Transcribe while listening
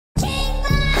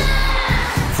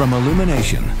From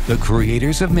Illumination, the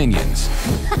creators of Minions.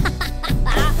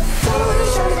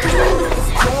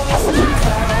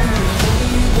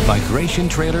 Migration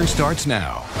trailer starts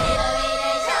now.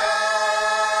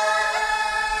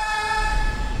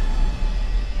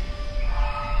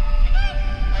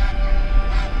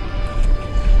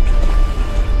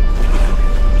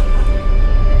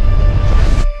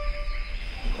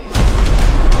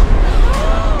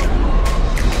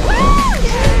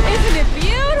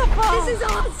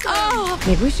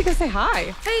 Maybe we should go say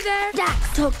hi. Hey there.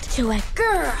 Dax talked to a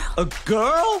girl. A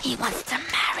girl? He wants to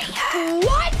marry her.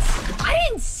 What? I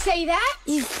didn't say that.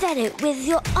 You said it with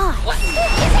your eyes. What?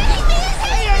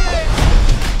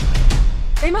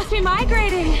 They must be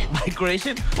migrating.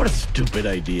 Migration? What a stupid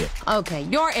idea. Okay,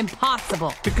 you're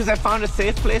impossible. Because I found a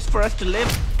safe place for us to live.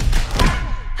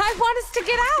 I want us to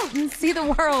get out and see the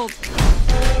world.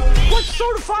 What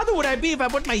sort of father would I be if I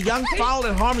put my young fowl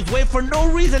in harm's way for no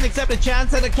reason except a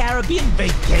chance at a Caribbean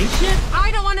vacation?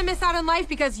 I don't want to miss out on life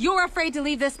because you're afraid to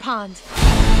leave this pond.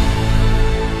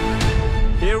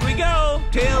 Here we go.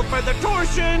 Tail feather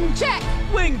torsion. Check.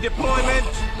 Wing deployment.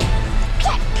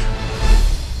 Check.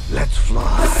 Let's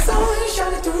fly. The sun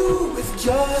shining through with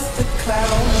just a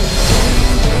cloud.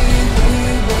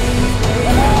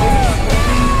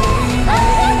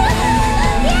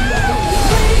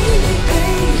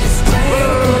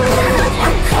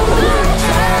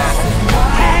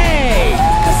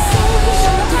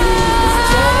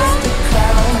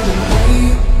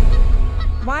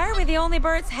 Why are we the only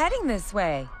birds heading this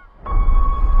way?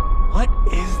 What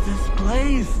is this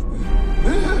place?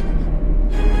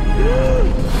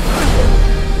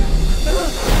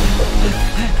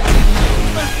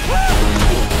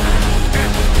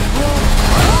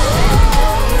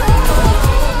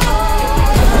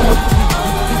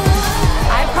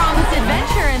 I promised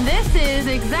adventure, and this is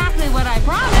exactly what I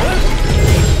promised.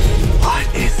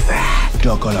 What is that?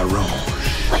 Chocolat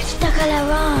Rouge. What's the color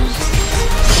orange?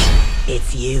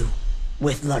 It's you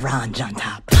with l'orange on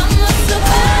top.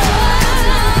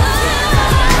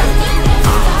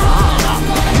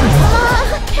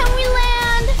 Can we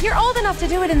land? You're old enough to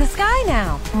do it in the sky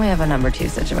now. We have a #2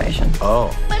 situation.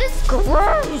 Oh. But it's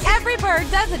gross. Every bird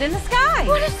does it in the sky.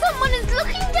 What if someone is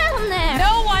looking down there?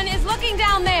 No one is looking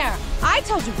down there. I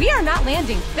told you we are not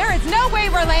landing. There is no way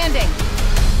we're landing.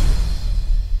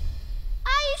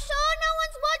 Are you sure no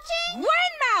one's watching?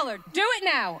 Win, Mallard! Do it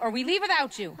now, or we leave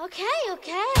without you. Okay,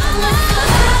 okay.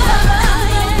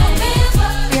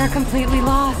 We are completely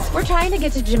lost. We're trying to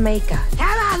get to Jamaica.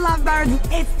 Come on, lovebirds.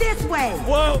 It's this way.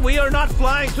 Whoa, we are not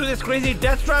flying through this crazy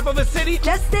death trap of a city.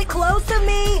 Just stick close to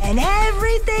me, and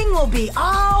everything will be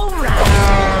all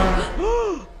right.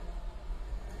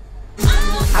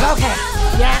 I'm okay.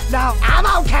 Yeah, no, I'm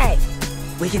okay.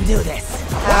 We can do this.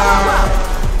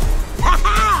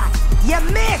 Ha-ha! You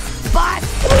missed, bud.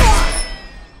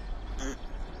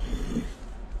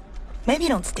 Maybe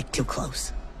don't stick too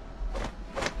close.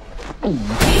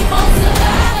 People